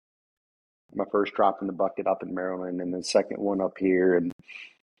drop in the bucket up in Maryland, and the second one up here, and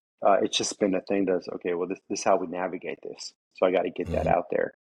it's just been a thing that's okay. Well, this is how we navigate this. So I got to get that out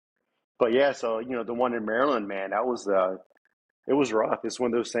there. But yeah, so the one in Maryland, man, that was it was rough. It's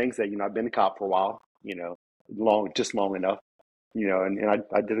one of those things that I've been a cop for a while, long enough. And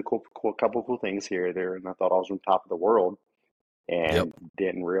I did a couple of cool things here or there, and I thought I was on top of the world, and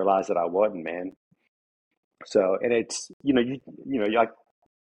didn't realize that I wasn't, man. So, and it's I've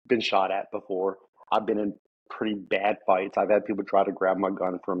been shot at before. I've been in pretty bad fights. I've had people try to grab my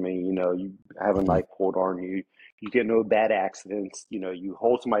gun from me. You have a knife pulled on you. You get into bad accidents. You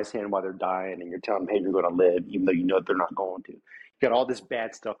hold somebody's hand while they're dying, and you're telling them, "Hey, you're going to live," even though they're not going to. You got all this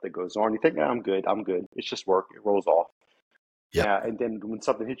bad stuff that goes on. You think, I'm good. It's just work. It rolls off. Yeah, and then when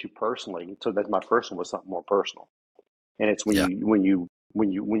something hits you personally, so that's my first one was something more personal, and it's when you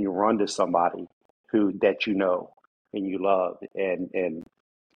run to somebody that and you love, and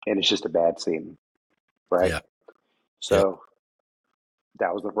it's just a bad scene, right? So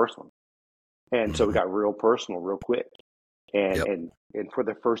that was the first one, and so we got real personal real quick, and for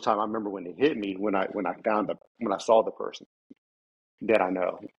the first time, I remember when it hit me when I saw the person that I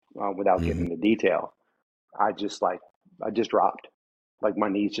know, without getting into detail, I just dropped. Like my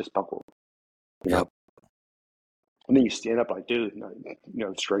knees just buckled, And then you stand up like, dude,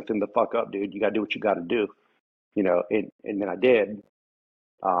 strengthen the fuck up, dude. You got to do what you got to do, and then I did.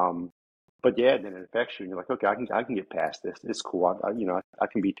 But yeah, then it affects you, and you're like, okay, I can get past this. It's cool. I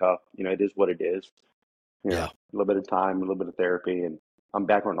can be tough. It is what it is. Yeah. A little bit of time, a little bit of therapy, and I'm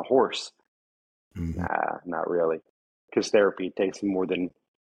back on the horse. Mm-hmm. Nah, not really, because therapy takes more than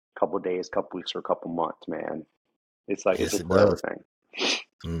a couple of days, couple weeks, or a couple months, man. It's like it's Yes, a it forever does. thing.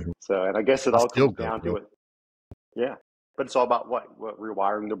 Mm-hmm. So, and I guess it I all still comes go, down bro. to it. Yeah, but it's all about what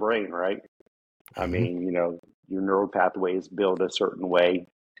rewiring the brain, right? I Mm-hmm. mean, your neural pathways build a certain way.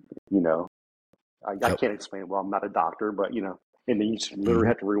 You know, I Yep. can't explain it well. I'm not a doctor, but and then you just literally Mm-hmm.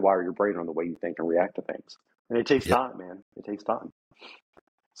 have to rewire your brain on the way you think and react to things, and it takes Yep. time, man. It takes time.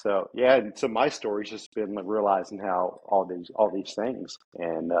 So yeah, and so my story's just been like realizing how all these things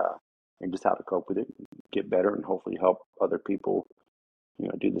and just how to cope with it, get better, and hopefully help other people,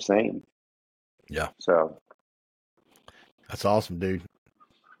 do the same. Yeah. So That's awesome, dude.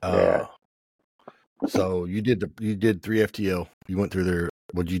 yeah, So you did 3FTL. You went through their,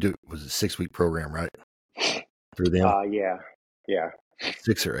 what'd you do? Was it a 6-week program, right? Through them? yeah.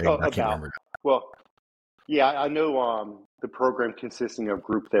 6 or 8, Oh, I can't about remember. well, yeah, I know. The program consisting of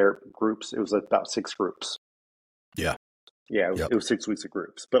groups. It was about 6 groups. Yeah. Yeah, Yep. it was 6 weeks of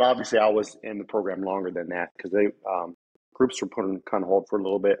groups. But obviously, I was in the program longer than that because they groups were put on kind of hold for a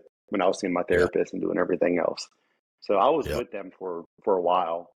little bit when I was seeing my Yeah. therapist and doing everything else. So I was Yep. with them for a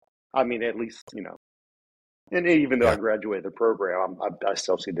while. I mean, at least And even though I Yeah. graduated the program, I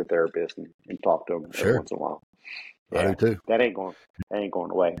still see the therapist and talk to them every Sure. once in a while. I Yeah, do too. that ain't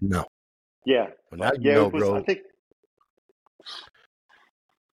going away. No. Yeah, But now but you yeah, know, it was. I bro. think.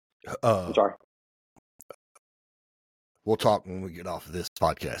 I'm Uh, sorry. we'll talk when we get off of this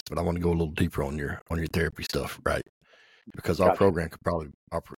podcast, but I want to go a little deeper on your therapy stuff, right? Because our Gotcha. program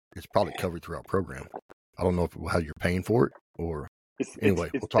it's probably covered through our program. I don't know how you're paying for it or anyway.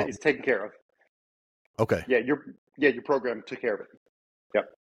 We'll talk. It's taken care of. Okay. Yeah, your program took care of it.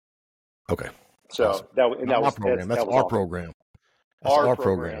 Yep. Okay. So Awesome. Not my program. That's that was our awesome. program. That's Our our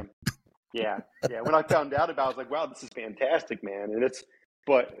program. program. Yeah, yeah. When I found out about it, I was like, wow, this is fantastic, man. And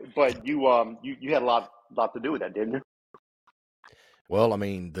but you had a lot to do with that, didn't you? Well, I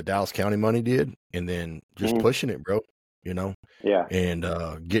mean, the Dallas County money did, and then just Mm-hmm. pushing it, bro. Yeah.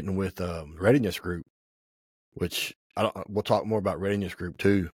 And getting with Readiness Group, which we'll talk more about Readiness Group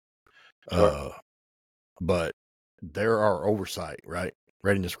too. Sure. But there are oversight, right?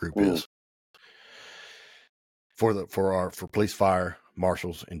 Readiness Group Mm-hmm. is for police, fire,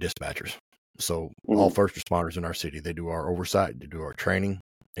 marshals, and dispatchers. So all Mm-hmm. first responders in our city, they do our oversight, they do our training,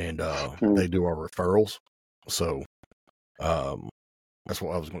 and Mm-hmm. they do our referrals. So that's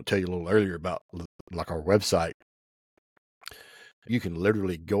what I was going to tell you a little earlier about, like our website. You can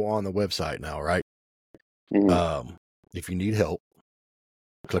literally go on the website now, right? Mm-hmm. If you need help,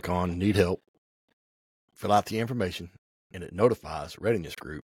 click on need help, fill out the information, and it notifies Readiness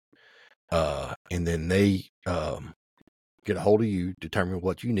Group. And then they get a hold of you, determine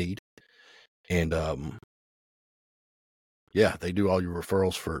what you need, and yeah, they do all your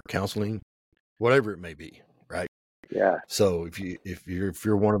referrals for counseling, whatever it may be, right? Yeah. So if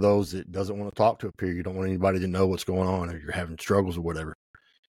you're one of those that doesn't want to talk to a peer, you don't want anybody to know what's going on, or you're having struggles or whatever,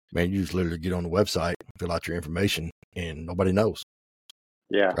 man, you just literally get on the website, fill out your information, and nobody knows.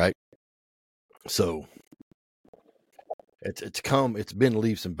 Yeah. Right. So it's been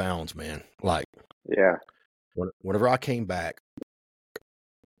leaps and bounds, man. Like, yeah. Whenever I came back,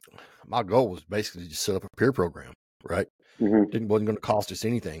 my goal was basically to set up a peer program, right? Mm-hmm. Wasn't going to cost us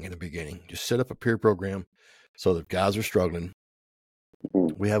anything in the beginning. Just set up a peer program so that if guys are struggling,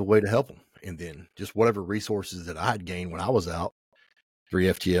 Mm-hmm. we have a way to help them. And then just whatever resources that I had gained when I was out,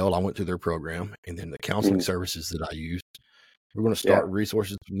 3FTL, I went through their program, and then the counseling Mm-hmm. services that I used, we're going to Yeah. start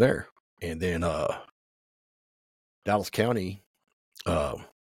resources from there. And then Dallas County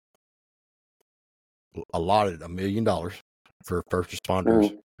allotted $1 million for first responders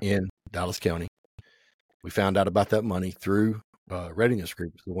Mm-hmm. in Dallas County. We found out about that money through Readiness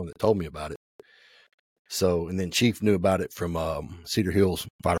Group, the one that told me about it. So, and then Chief knew about it from Cedar Hills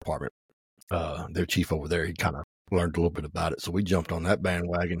Fire Department. Their chief over there, he kind of learned a little bit about it. So we jumped on that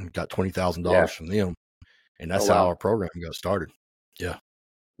bandwagon, got $20,000 from them, and that's how our program got started. Yeah.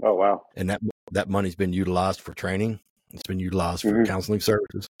 Oh wow. And that money's been utilized for training. It's been utilized for counseling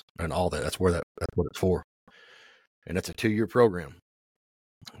services and all that. That's what it's for. And that's a 2-year program.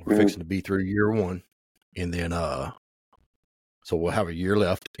 We're fixing to be through year 1, and then so we'll have a year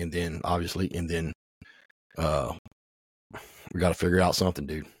left, and then obviously, we got to figure out something,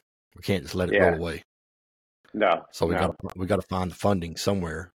 dude. We can't just let it go away. No. So we got to find the funding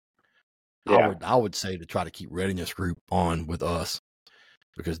somewhere. Yeah. I would say to try to keep Readiness Group on with us,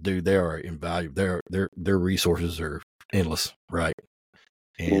 because dude, they are invaluable. Their resources are endless, right?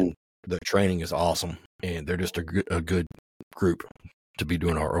 and the training is awesome, and they're just a good group to be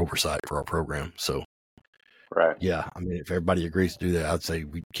doing our oversight for our program. So, right. Yeah, I mean, if everybody agrees to do that, I'd say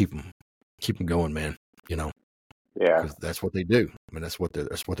we keep them going, man. Yeah, because that's what they do. I mean, that's what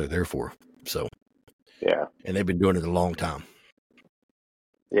they're there for. So, yeah, and they've been doing it a long time.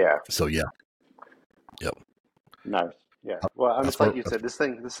 yeah. So, yeah, yep. Nice. Yeah. Well, I mean, it's like you said, this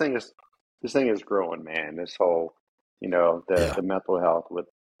thing is growing, man. This whole, the mental health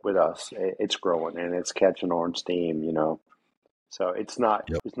with us, it's growing and it's catching on steam. So it's not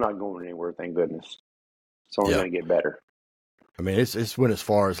going anywhere. Thank goodness. It's only going to get better. I mean, it's went as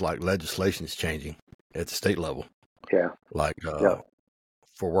far as like legislation is changing at the state level. Yeah. Like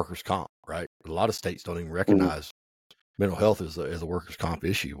for workers' comp, right? A lot of states don't even recognize mental health as a workers' comp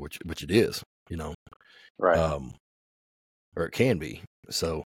issue, which it is, Right. Or it can be.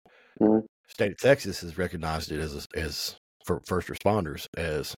 So, state of Texas has recognized it as for first responders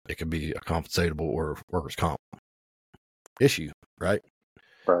as it can be a compensatable or workers' comp issue, right?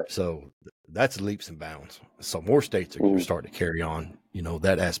 Right. So that's leaps and bounds. So more states are starting to carry on,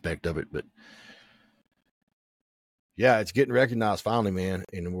 that aspect of it. But yeah, it's getting recognized finally, man,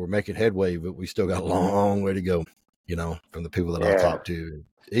 and we're making headway. But we still got a long way to go, from the people that I've talked to.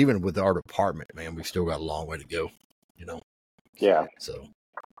 Even with our department, man, we still got a long way to go, Yeah. So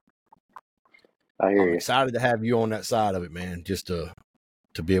I'm excited to have you on that side of it, man. Just to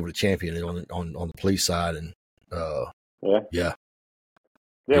be able to champion it on the police side, and Yeah,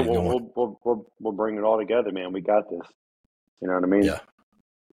 we'll bring it all together, man. We got this. You know what I mean? Yeah.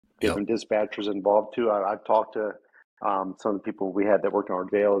 Different dispatchers involved too. I've talked to some of the people we had that worked on our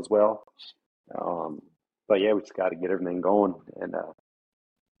jail as well. But yeah, we just got to get everything going. And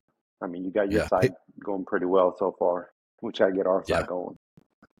I mean, you got your side going pretty well so far. We try to get our side going.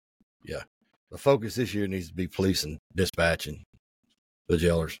 Yeah. The focus this year needs to be police and dispatch and the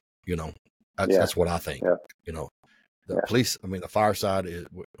jailers. That's what I think. Yeah. The police, I mean, the fire side is,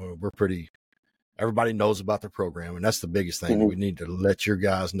 we're pretty, everybody knows about the program, and that's the biggest thing. We need to let your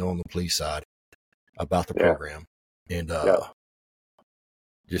guys know on the police side about the program, and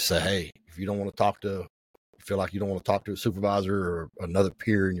just say, hey, if you don't want to feel like you don't want to talk to a supervisor or another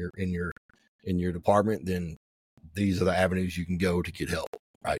peer in your department, then these are the avenues you can go to get help,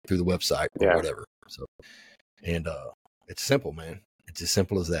 right, through the website or whatever. So, and it's simple, man. It's as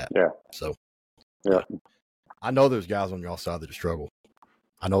simple as that. Yeah. So, yeah. I know there's guys on y'all side that struggle.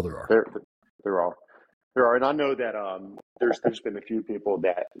 I know there are. There are, and I know that there's been a few people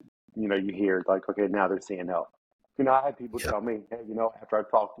that you hear like, okay, now they're seeing help. I had people tell me, hey, after I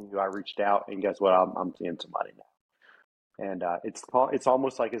talked to you, I reached out, and guess what? I'm seeing somebody now. And it's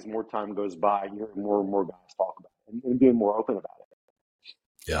almost like as more time goes by, you hear more and more guys talk about it and being more open about it.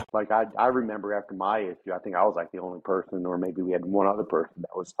 Yeah. Like I remember after my issue, I think I was like the only person, or maybe we had one other person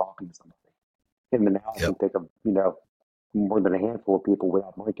that was talking to somebody. And then now I can think of more than a handful of people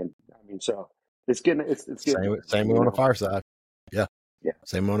without blinking. I mean, so it's getting same way on the fire side. Yeah.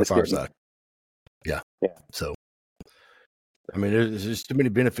 Same on the fire side. Yeah. So, I mean, there's just too many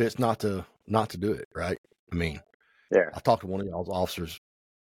benefits not to do it, right? I mean, I talked to one of y'all's officers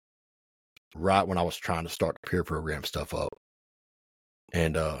right when I was trying to start the peer program stuff up,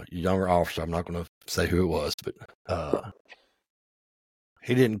 and younger officer, I'm not going to say who it was, but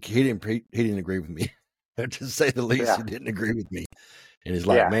he didn't agree with me. To say the least, he didn't agree with me. And he's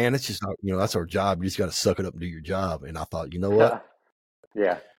like, man, it's just not, that's our job. You just got to suck it up and do your job. And I thought, you know what?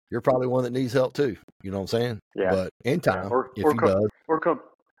 You're probably one that needs help too. You know what I'm saying? Yeah. But in time, or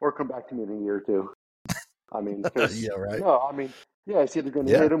come back to me in a year or two. I mean, yeah, right. No, I mean, it's either going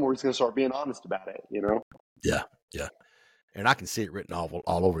to hit him or he's going to start being honest about it. Yeah. And I can see it written all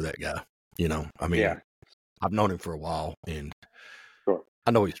over that guy. I mean, I've known him for a while, and I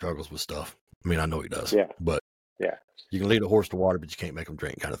know he struggles with stuff. I mean, I know he does. Yeah. But you can lead a horse to water, but you can't make him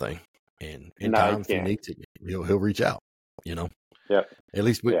drink, kind of thing. And in time, if he needs it, he'll reach out. Yeah. At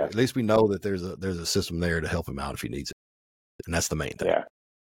least we know that there's a system there to help him out if he needs it, and that's the main thing.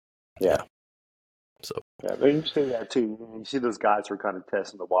 Yeah. So. Yeah, but you say that too. You see those guys who are kind of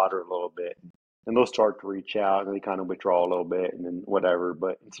testing the water a little bit, and they'll start to reach out, and they kind of withdraw a little bit, and then whatever.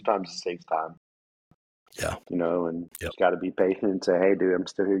 But sometimes it takes time. Yeah. And you got to be patient and say, hey, dude, I'm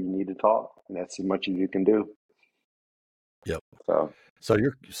still here. You need to talk. And that's as much as you can do. Yep.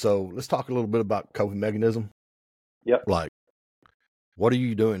 So let's talk a little bit about coping mechanism. Yep. Like, what are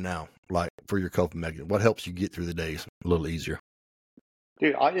you doing now? Like, for your coping mechanism, what helps you get through the days a little easier?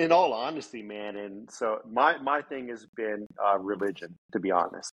 Dude, in all honesty, man. And so my thing has been religion, to be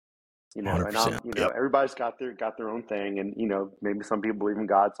honest. 100%. And I'm, everybody's got their own thing, and maybe some people believe in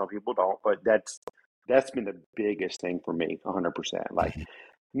God, some people don't. But that's That's been the biggest thing for me, 100%. Like,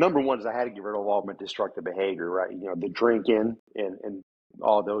 number one is I had to get rid of all my destructive behavior, right? The drinking and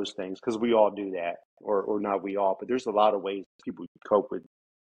all those things, because we all do that, or not we all, but there's a lot of ways people cope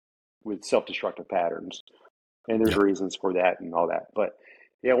with self-destructive patterns, and there's reasons for that and all that. But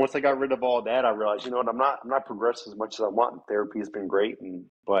yeah, once I got rid of all that, I realized, you know what, I'm not progressing as much as I want. Therapy has been great,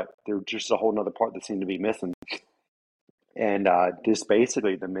 but there's just a whole nother part that seemed to be missing. And just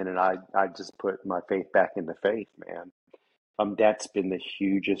basically, the minute I just put my faith back into faith, man, that's been the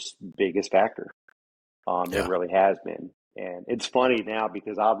biggest factor. It really has been. And it's funny now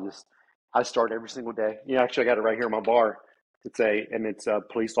because I start every single day. Actually, I got it right here in my bar. It's a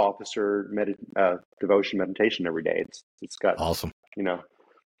police officer devotion meditation every day. It's got awesome.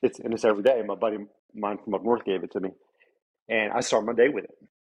 It's every day. My buddy mine from up north gave it to me, and I start my day with it.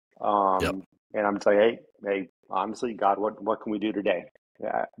 And I'm just like, hey, honestly, God, what can we do today?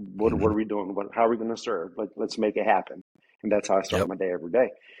 What are we doing? How are we going to serve? Let's make it happen. And that's how I start my day every day.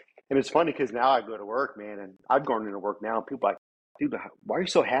 And it's funny because now I go to work, man, and I've gone into work now, and people are like, dude, why are you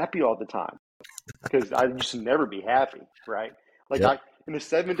so happy all the time? Because I used to never be happy, right? Like in a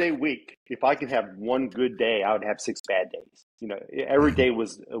 7-day week, if I could have one good day, I would have 6 bad days. Every day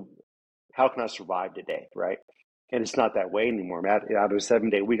was, how can I survive today, right? And it's not that way anymore. Out of a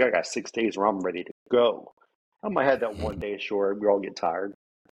 7-day week, I got 6 days where I'm ready to go. I might have that one day, sure, we all get tired.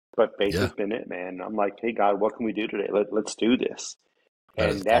 But faith has been it, man. I'm like, hey, God, what can we do today? Let's do this.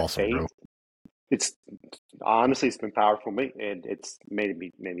 And that awesome, faith, bro. it's been powerful for me, and it's made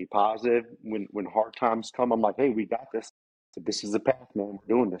me positive. When hard times come, I'm like, hey, we got this. So this is the path, man.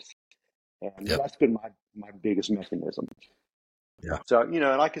 We're doing this. And that's been my biggest mechanism. Yeah. So, and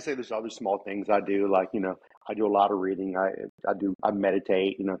like I say, there's other small things I do, like, I do a lot of reading. I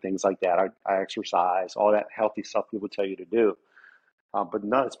meditate, things like that. I exercise, all that healthy stuff people tell you to do. But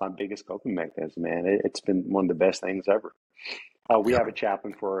no, it's my biggest coping mechanism, man. It's been one of the best things ever. We have a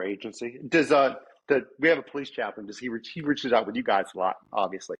chaplain for our agency. We have a police chaplain? Does he reaches out with you guys a lot,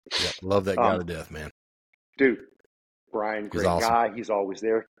 obviously. Yeah, love that guy to death, man. Dude, Brian, great awesome. guy. He's always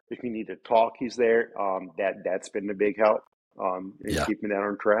there. If you need to talk, he's there. That's been a big help in keeping that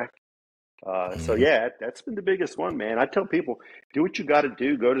on track. So yeah, that's been the biggest one, man. I tell people, do what you got to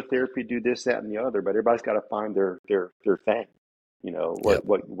do. Go to therapy, do this, that, and the other. But everybody's got to find their thing.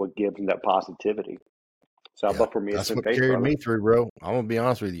 What gives them that positivity. So, but for me, that's it's what been faith, carried brother. me through, bro. I'm gonna be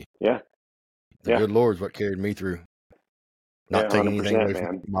honest with you. The good Lord's what carried me through. Not taking anything away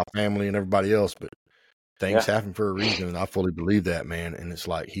from my family and everybody else, but things happen for a reason, and I fully believe that, man. And it's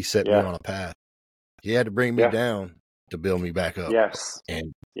like He set me on a path. He had to bring me down to build me back up. Yes.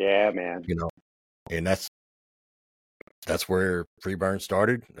 And man. And that's where Free Burn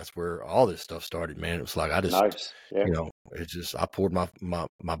started. That's where all this stuff started, man. It was like I just, it's just I poured my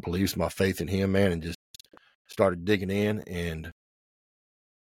beliefs, my faith in Him, man, and just started digging in. And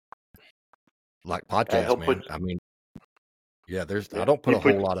like podcasts, man. I mean, I don't put a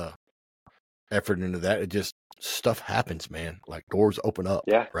whole lot of effort into that. It just stuff happens, man. Like doors open up,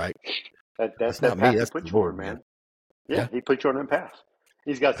 right? That's not me. me. That's put the you Lord, on, man. Yeah, He put you on that path.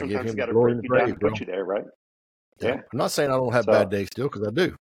 Sometimes he's got to break you down and put you there, right? Yeah. I'm not saying I don't have bad days still, because I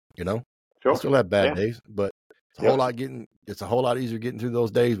do. I still have bad days, but it's a whole lot it's a whole lot easier getting through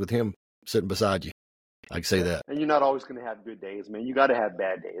those days with Him sitting beside you. I can say that. And you're not always going to have good days, man. You got to have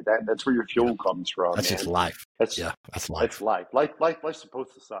bad days. That's where your fuel comes from. That's man. just life. That's life. That's life. Life's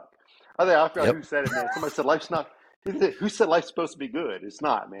supposed to suck. I forgot who said it, man. Somebody said life's not. Who said life's supposed to be good? It's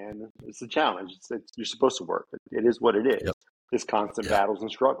not, man. It's a challenge. You're supposed to work. It is what it is. It's constant battles and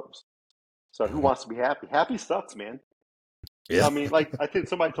struggles. So who wants to be happy? Happy sucks, man. I mean, like, I think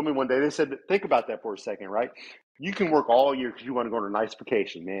somebody told me one day, they said, think about that for a second, right? You can work all year because you want to go on a nice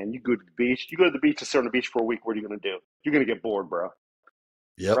vacation, man. You go to the beach. You go to the beach to sit on the beach for a week. What are you going to do? You're going to get bored, bro.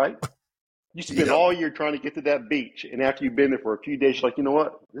 Right? You spend all year trying to get to that beach, and after you've been there for a few days, you're like, you know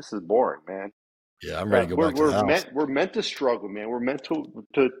what? This is boring, man. Yeah, I'm ready to go back to the house. We're meant to struggle, man. We're meant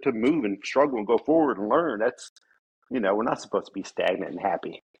to move and struggle and go forward and learn. That's, we're not supposed to be stagnant and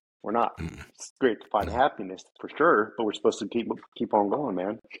happy. We're not. It's great to find happiness for sure, but we're supposed to keep on going,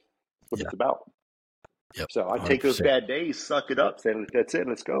 man. That's what it's about. So I take 100%. Those bad days, suck it up, say that's it,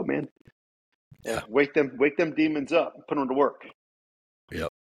 let's go, man. Wake them demons up, put them to work. Yep,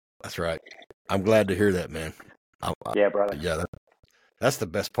 that's right. I'm glad to hear that, man. Brother. Yeah, that's the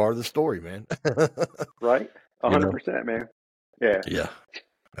best part of the story, man. Right, 100%, man. Yeah,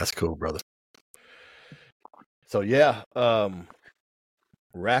 that's cool, brother. So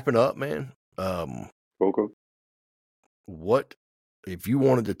wrapping up, man. Okay. What if you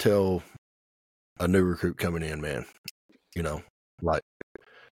wanted to tell a new recruit coming in, man? Like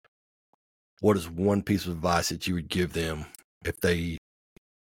what is one piece of advice that you would give them if they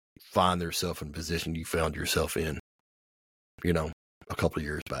find themselves in a position you found yourself in, a couple of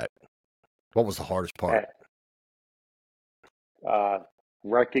years back? What was the hardest part?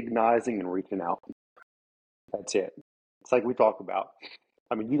 Recognizing and reaching out. That's it. It's like we talk about.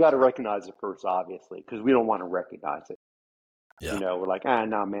 I mean, you got to recognize it first, obviously, because we don't want to recognize it. Yeah. We're like,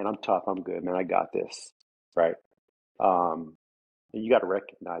 nah, man, I'm tough. I'm good, man. I got this. Right. And you got to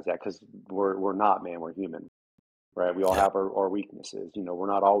recognize that because we're not, man. We're human. Right. We all have our weaknesses. We're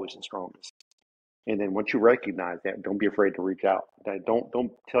not always the strongest. And then once you recognize that, don't be afraid to reach out.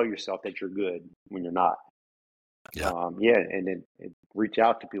 Don't tell yourself that you're good when you're not. Yeah. And then reach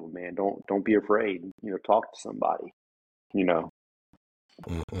out to people, man. Don't be afraid. Talk to somebody.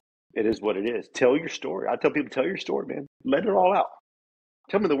 Mm-hmm. It is what it is. Tell your story. I tell people, tell your story, man. Let it all out.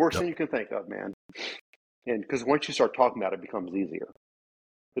 Tell me the worst thing you can think of, man. And because once you start talking about it, it becomes easier.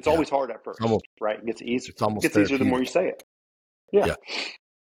 It's always hard at first, right? It gets easier. It gets easier the more you say it. Yeah.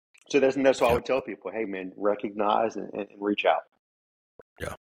 So that's why I would tell people, hey, man, recognize and reach out.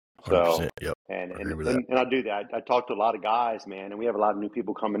 Yeah. 100%. So, yep. And I do that. I talk to a lot of guys, man, and we have a lot of new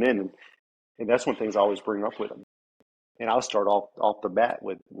people coming in, and that's one of the things I always bring up with them. And I'll start off the bat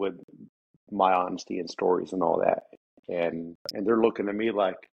with my honesty and stories and all that, and they're looking at me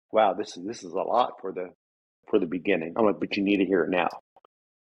like, wow, this is a lot for the beginning. I'm like, but you need to hear it now,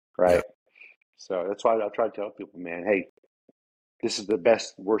 right? Yeah. So that's why I try to tell people, man, hey, this is the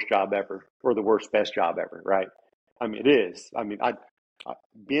best, worst job ever, or the worst, best job ever, right? I mean, it is. I mean, I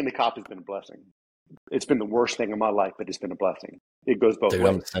being a cop has been a blessing. It's been the worst thing in my life, but it's been a blessing. It goes both ways.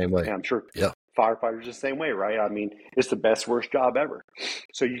 I'm the same way. And I'm sure firefighters the same way, right? I mean, it's the best, worst job ever.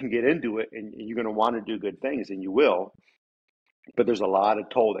 So you can get into it, and you're going to want to do good things, and you will. But there's a lot of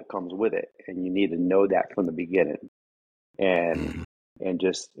toll that comes with it, and you need to know that from the beginning, and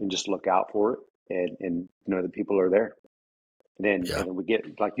just look out for it, and know that people are there. And then we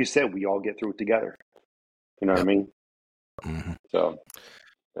get, like you said, we all get through it together. You know what I mean? Mm-hmm. So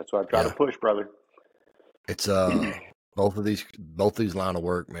that's what I try to push, brother. It's both these line of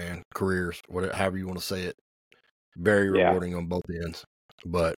work, man, careers, whatever, however you want to say it, very rewarding on both ends,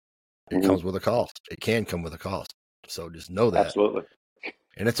 but it comes with a cost. It can come with a cost. So just know that. Absolutely.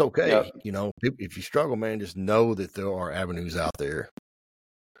 And it's okay. If you struggle, man, just know that there are avenues out there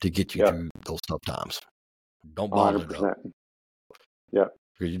to get you through those tough times. Don't bottle it up. Yeah.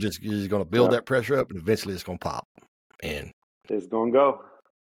 Because you're just going to build that pressure up, and eventually it's going to pop. And it's going to go.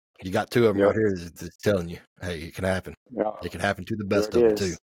 You got two of them right here that's telling you, hey, it can happen. Yeah. It can happen to the best of them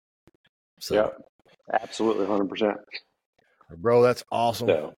too. So, absolutely, 100%. Bro, that's awesome.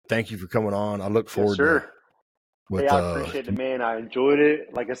 So, thank you for coming on. I look forward to it. I appreciate it, man. I enjoyed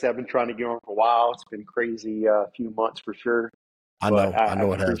it. Like I said, I've been trying to get on for a while. It's been crazy few months for sure. I know it has,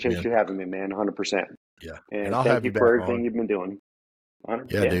 man. I appreciate you having me, man, 100%. Yeah. And I'll thank you for everything you've been doing.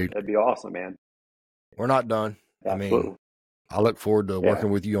 Yeah, dude. That'd be awesome, man. We're not done. Absolutely. I mean, I look forward to working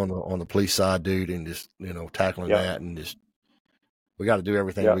with you on the police side, dude, and just, tackling that, and just, we got to do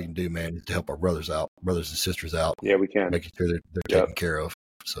everything we can do, man, to help our brothers and sisters out. Yeah, we can. Making sure they're taken care of.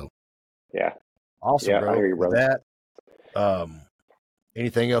 So, awesome, bro. I hear you, brother. With that,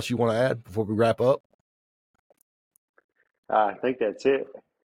 anything else you want to add before we wrap up? I think that's it.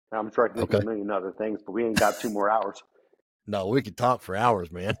 I'm trying to think of a million other things, but we ain't got 2 more hours. No, we could talk for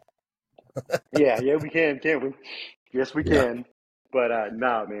hours, man. yeah, we can, can't we? Yes, we can. But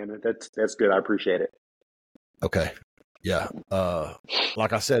no, man, that's good. I appreciate it. Okay. Yeah.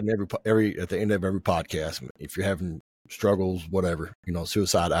 Like I said, in every at the end of every podcast, if you're having struggles, whatever,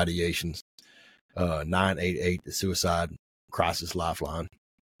 suicide ideations, 988, the suicide crisis lifeline.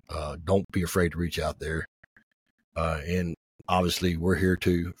 Don't be afraid to reach out there. And obviously we're here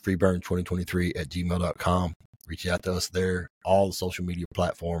to freeburn2023@gmail.com. Reach out to us there. All the social media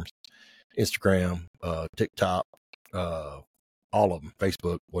platforms, Instagram, TikTok, all of them,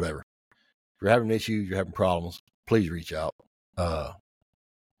 Facebook, whatever. If you're having issues, you're having problems, please reach out.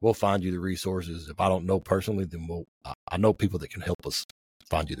 We'll find you the resources. If I don't know personally, then I know people that can help us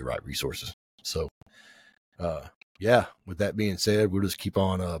find you the right resources. So, with that being said, we'll just keep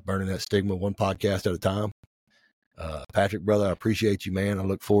on burning that stigma one podcast at a time. Patrick, brother, I appreciate you, man. I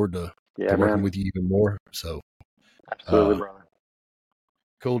look forward to working with you even more. So, absolutely, brother.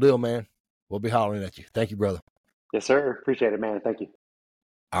 Cool deal, man. We'll be hollering at you. Thank you, brother. Yes, sir. Appreciate it, man. Thank you.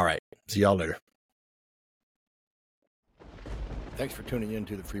 All right. See y'all later. Thanks for tuning in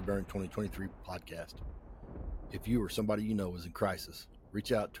to the Freeburn 2023 podcast. If you or somebody you know is in crisis,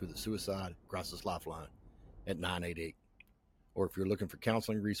 reach out to the Suicide Crisis Lifeline at 988. Or if you're looking for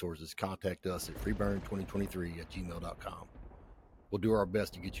counseling resources, contact us at freeburn2023@gmail.com. We'll do our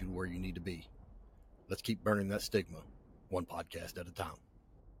best to get you to where you need to be. Let's keep burning that stigma, one podcast at a time.